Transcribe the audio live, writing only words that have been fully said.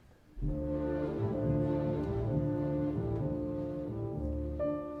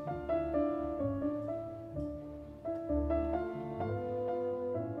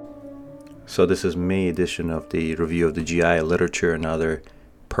So this is May edition of the review of the GI literature and other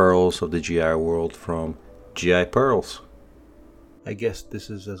pearls of the GI world from GI Pearls. I guess this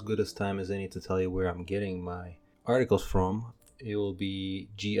is as good as time as any to tell you where I'm getting my articles from. It will be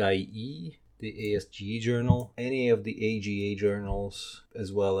GIE, the ASGE journal, any of the AGA journals,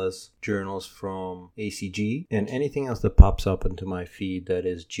 as well as journals from ACG, and anything else that pops up into my feed that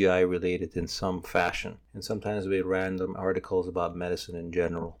is GI related in some fashion. And sometimes with random articles about medicine in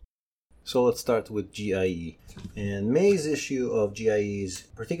general. So let's start with GIE. And May's issue of GIE is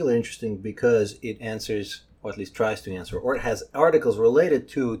particularly interesting because it answers, or at least tries to answer, or it has articles related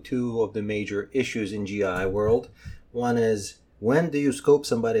to two of the major issues in GI world. One is, when do you scope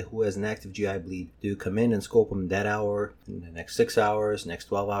somebody who has an active GI bleed? Do you come in and scope them that hour, in the next 6 hours, next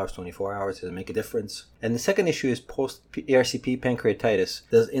 12 hours, 24 hours? Does it make a difference? And the second issue is post-ERCP pancreatitis.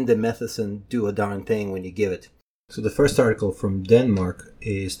 Does indomethacin do a darn thing when you give it? So the first article from Denmark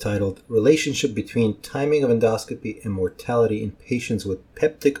is titled Relationship Between Timing of Endoscopy and Mortality in Patients with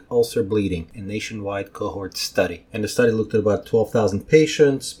Peptic Ulcer Bleeding, a nationwide cohort study. And the study looked at about 12,000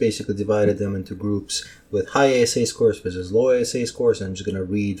 patients, basically divided them into groups with high ASA scores versus low ASA scores. I'm just going to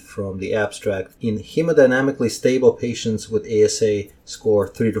read from the abstract. In hemodynamically stable patients with ASA score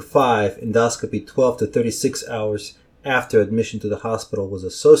 3 to 5, endoscopy 12 to 36 hours after admission to the hospital was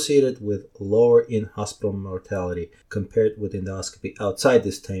associated with lower in-hospital mortality compared with endoscopy outside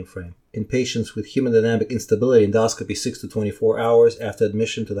this time frame. In patients with hemodynamic instability, endoscopy 6 to 24 hours after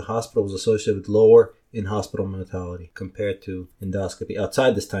admission to the hospital was associated with lower in-hospital mortality compared to endoscopy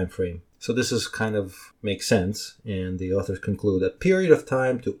outside this time frame. So this is kind of makes sense, and the authors conclude a period of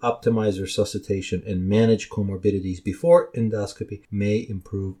time to optimize resuscitation and manage comorbidities before endoscopy may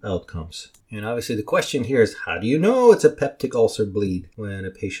improve outcomes. And obviously the question here is, how do you know it's a peptic ulcer bleed? When a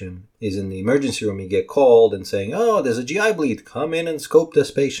patient is in the emergency room, you get called and saying, oh, there's a GI bleed, come in and scope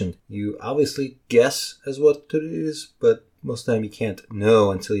this patient. You obviously guess as what it is, but most of the time you can't know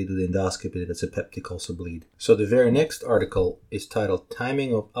until you do the endoscopy that it's a peptic ulcer bleed. So the very next article is titled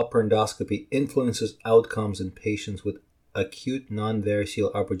Timing of Upper Endoscopy Influences Outcomes in Patients with Acute Non-Variceal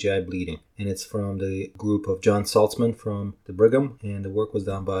Upper GI Bleeding. And it's from the group of John Saltzman from the Brigham, and the work was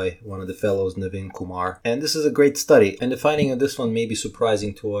done by one of the fellows, Navin Kumar. And this is a great study, and the finding of this one may be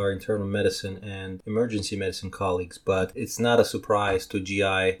surprising to our internal medicine and emergency medicine colleagues, but it's not a surprise to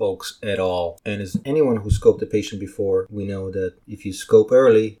GI folks at all. And as anyone who scoped a patient before, we know that if you scope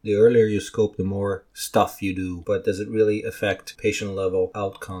early, the earlier you scope, the more stuff you do. But does it really affect patient level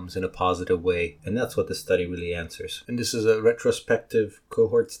outcomes in a positive way? And that's what the study really answers. And this is a retrospective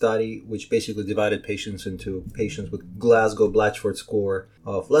cohort study which basically divided patients into patients with Glasgow-Blatchford score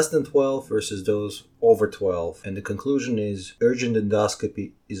of less than 12 versus those over 12. And the conclusion is urgent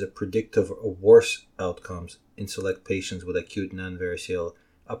endoscopy is a predictor of worse outcomes in select patients with acute non-variceal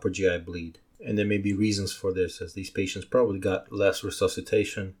upper GI bleed. And there may be reasons for this, as these patients probably got less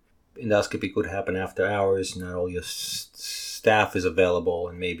resuscitation. Endoscopy could happen after hours, not all your staff is available,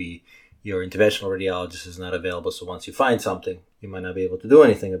 and maybe your interventional radiologist is not available, so once you find something, you might not be able to do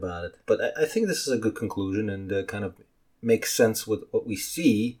anything about it. But I think this is a good conclusion and kind of makes sense with what we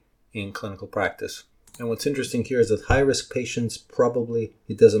see in clinical practice. And what's interesting here is that high-risk patients probably,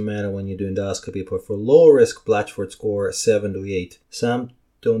 it doesn't matter when you do endoscopy, but for low-risk Blatchford score 7 to 8, some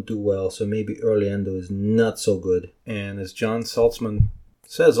don't do well, so maybe early endo is not so good. And as John Saltzman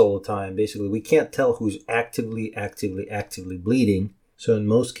says all the time, basically we can't tell who's actively bleeding. So in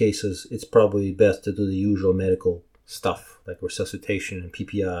most cases, it's probably best to do the usual medical stuff, like resuscitation and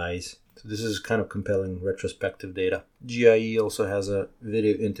PPIs. So this is kind of compelling retrospective data. GIE also has a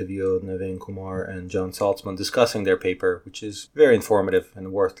video interview of Navin Kumar and John Saltzman discussing their paper, which is very informative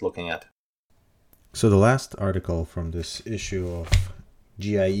and worth looking at. So the last article from this issue of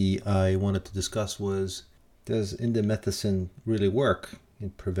GIE I wanted to discuss was, does indomethacin really work in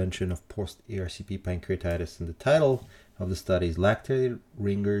prevention of post-ERCP pancreatitis? And the title of the study is Lactated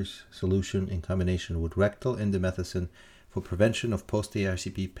Ringer's Solution in Combination with Rectal Indomethacin for Prevention of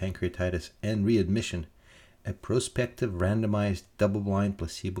Post-ERCP Pancreatitis and Readmission, a prospective randomized double-blind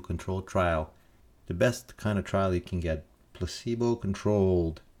placebo-controlled trial. The best kind of trial you can get.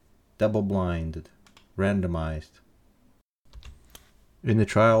 Placebo-controlled, double-blinded, randomized. In the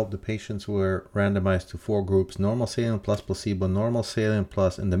trial, the patients were randomized to 4 groups: normal saline plus placebo, normal saline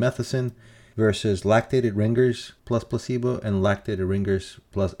plus indomethacin, versus lactated Ringers plus placebo and lactated Ringers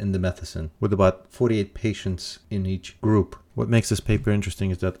plus indomethacin, with about 48 patients in each group. What makes this paper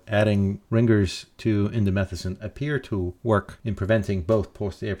interesting is that adding Ringers to indomethacin appear to work in preventing both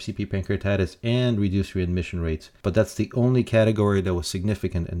post-ERCP pancreatitis and reduced readmission rates. But that's the only category that was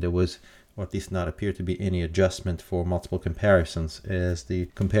significant, and there was or at least not appear to be any adjustment for multiple comparisons, as the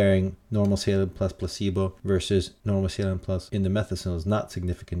comparing normal saline plus placebo versus normal saline plus indomethacin is not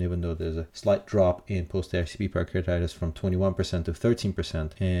significant, even though there's a slight drop in post-RCP pancreatitis from 21% to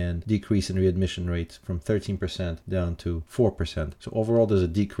 13% and decrease in readmission rates from 13% down to 4%. So overall there's a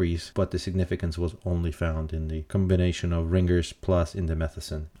decrease, but the significance was only found in the combination of Ringer's plus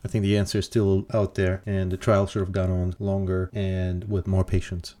indomethacin. I think the answer is still out there, and the trial should have gone on longer and with more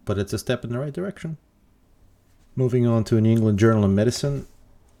patients, but it's a step in the right direction. Moving on to New England Journal of Medicine,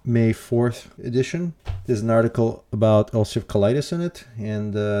 May 4th edition. There's an article about ulcerative colitis in it,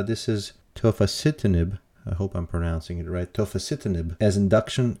 and this is tofacitinib. I hope I'm pronouncing it right. Tofacitinib as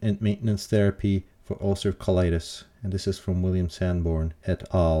induction and maintenance therapy for ulcerative colitis. And this is from William Sanborn et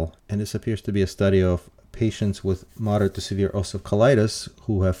al. And this appears to be a study of patients with moderate to severe ulcerative colitis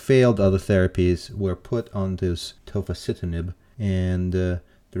who have failed other therapies were put on this tofacitinib, and the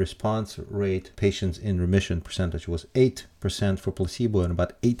response rate patients in remission percentage was 8% for placebo and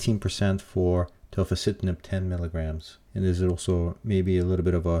about 18% for tofacitinib 10 milligrams. And there's also maybe a little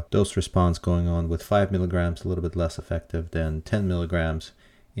bit of a dose response going on with 5 milligrams, a little bit less effective than 10 milligrams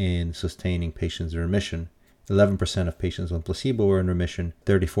in sustaining patients in remission. 11% of patients on placebo were in remission,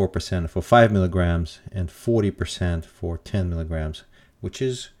 34% for 5 milligrams, and 40% for 10 milligrams, which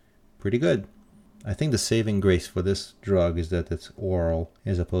is pretty good. I think the saving grace for this drug is that it's oral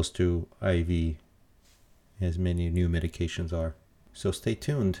as opposed to IV, as many new medications are. So stay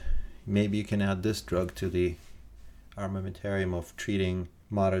tuned. Maybe you can add this drug to the armamentarium of treating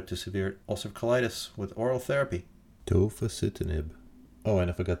moderate to severe ulcerative colitis with oral therapy. Tofacitinib. Oh,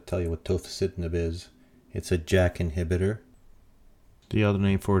 and I forgot to tell you what tofacitinib is. It's a JAK inhibitor. The other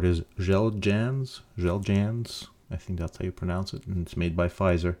name for it is Xeljanz. I think that's how you pronounce it. And it's made by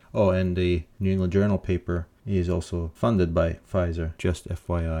Pfizer. Oh, and the New England Journal paper is also funded by Pfizer. Just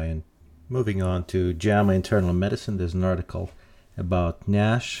FYI. And moving on to JAMA Internal Medicine, there's an article about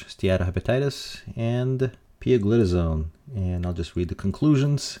NASH, steatohepatitis, and pioglitazone. And I'll just read the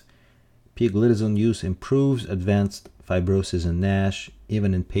conclusions. Pioglitazone use improves advanced fibrosis in NASH,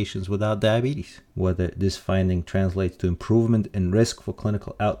 even in patients without diabetes. Whether this finding translates to improvement in risk for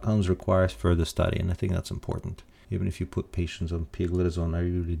clinical outcomes requires further study, and I think that's important. Even if you put patients on pioglitazone, are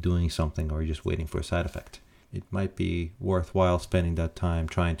you really doing something, or are you just waiting for a side effect? It might be worthwhile spending that time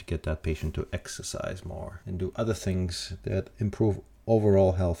trying to get that patient to exercise more and do other things that improve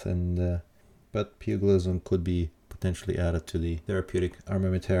overall health, but pioglitazone could be potentially added to the therapeutic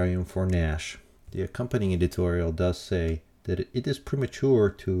armamentarium for NASH. The accompanying editorial does say that it is premature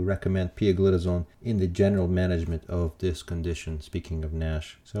to recommend pioglitazone in the general management of this condition, speaking of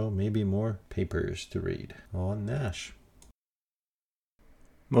NASH. So maybe more papers to read on NASH.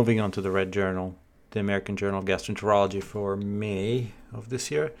 Moving on to the Red Journal, the American Journal of Gastroenterology for May of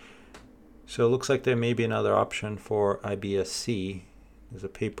this year. So it looks like there may be another option for IBS-C. There's a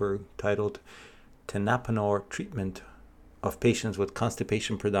paper titled Tenapanor Treatment of Patients with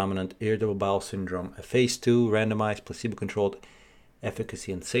Constipation-Predominant Irritable Bowel Syndrome, a Phase 2 randomized placebo-controlled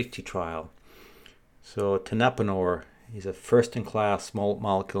efficacy and safety trial. So tenapanor is a first-in-class small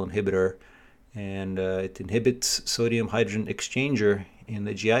molecule inhibitor, and it inhibits sodium-hydrogen exchanger in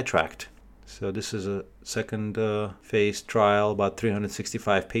the GI tract. So this is a second phase trial, about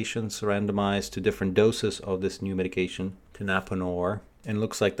 365 patients randomized to different doses of this new medication, tenapanor. And it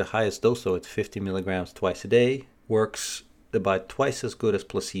looks like the highest dose, though, it's 50 milligrams twice a day, works about twice as good as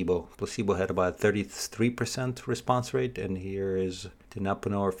placebo. Placebo had about 33% response rate, and here is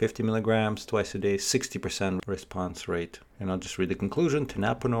tenapanor 50 milligrams twice a day, 60% response rate. And I'll just read the conclusion.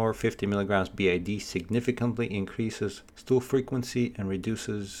 Tenapanor 50 milligrams BID significantly increases stool frequency and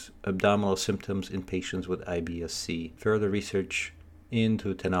reduces abdominal symptoms in patients with IBS-C. Further research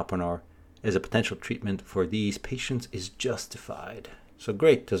into tenapanor as a potential treatment for these patients is justified. So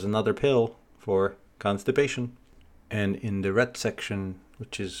great, there's another pill for constipation. And in the red section,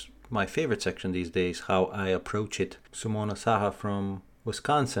 which is my favorite section these days, how I approach it, Sumona Saha from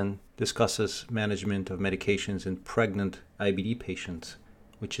Wisconsin discusses management of medications in pregnant IBD patients,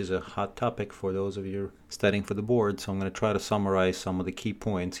 which is a hot topic for those of you studying for the board. So I'm going to try to summarize some of the key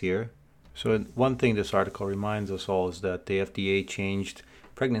points here. So one thing this article reminds us all is that the FDA changed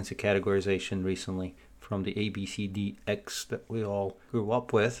pregnancy categorization recently from the ABCDX that we all grew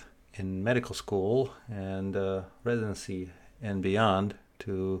up with in medical school and residency and beyond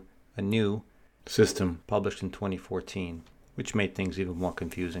to a new system published in 2014, which made things even more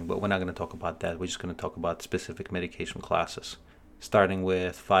confusing. But we're not going to talk about that. We're just going to talk about specific medication classes, starting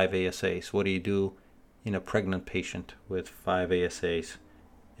with 5 ASAs. What do you do in a pregnant patient with 5 ASAs?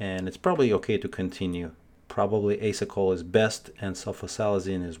 And it's probably okay to continue. Probably Asacol is best and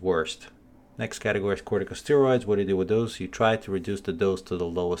sulfasalazine is worst. Next category is corticosteroids. What do you do with those? You try to reduce the dose to the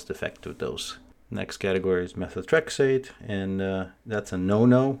lowest effective dose. Next category is methotrexate, and that's a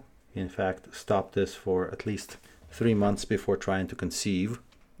no-no. In fact, stop this for at least 3 months before trying to conceive,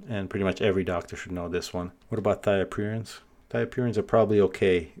 and pretty much every doctor should know this one. What about thiopurines? Thiopurines are probably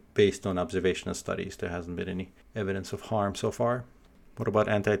okay based on observational studies. There hasn't been any evidence of harm so far. What about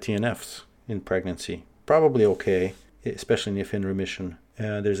anti-TNFs in pregnancy? Probably okay, especially if in remission.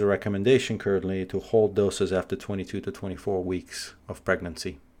 There's a recommendation currently to hold doses after 22 to 24 weeks of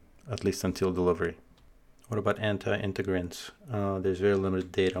pregnancy, at least until delivery. What about anti-integrins? There's very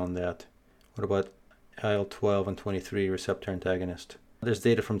limited data on that. What about IL-12 and 23 receptor antagonist? There's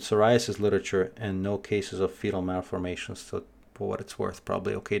data from psoriasis literature and no cases of fetal malformations, so for what it's worth,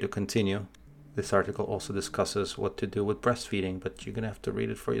 probably okay to continue. This article also discusses what to do with breastfeeding, but you're going to have to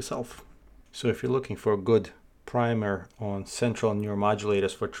read it for yourself. So if you're looking for a good primer on central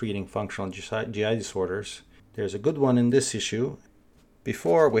neuromodulators for treating functional GI disorders, there's a good one in this issue.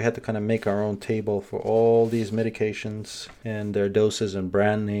 Before, we had to kind of make our own table for all these medications and their doses and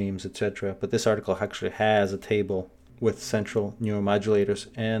brand names, etc. But this article actually has a table with central neuromodulators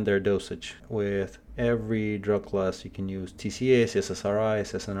and their dosage with every drug class you can use: TCAs,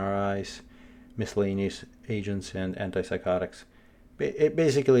 SSRIs, SNRIs, miscellaneous agents, and antipsychotics.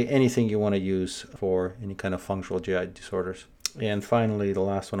 Basically anything you want to use for any kind of functional GI disorders. And finally, the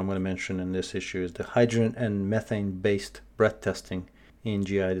last one I'm going to mention in this issue is the hydrogen and methane-based breath testing in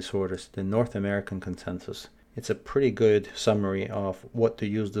GI disorders, the North American consensus. It's a pretty good summary of what to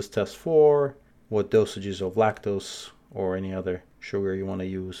use this test for, what dosages of lactose or any other sugar you want to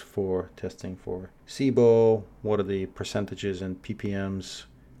use for testing for SIBO, what are the percentages and ppms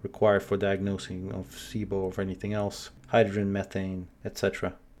required for diagnosing of SIBO or anything else, hydrogen, methane,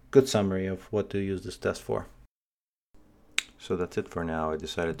 etc. Good summary of what to use this test for. So that's it for now. I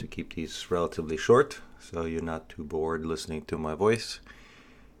decided to keep these relatively short, so you're not too bored listening to my voice.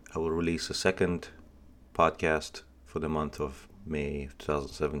 I will release a second podcast for the month of May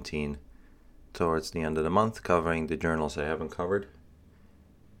 2017 towards the end of the month, covering the journals I haven't covered.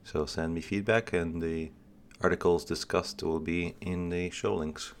 So send me feedback, and the articles discussed will be in the show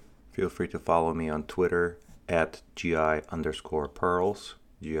links. Feel free to follow me on Twitter at GI_Pearls,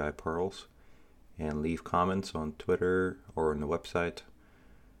 GI Pearls, and leave comments on Twitter or on the website,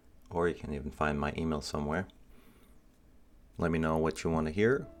 or you can even find my email somewhere. Let me know what you want to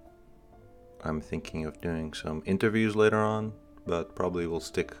hear. I'm thinking of doing some interviews later on, but probably will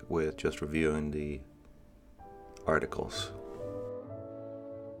stick with just reviewing the articles.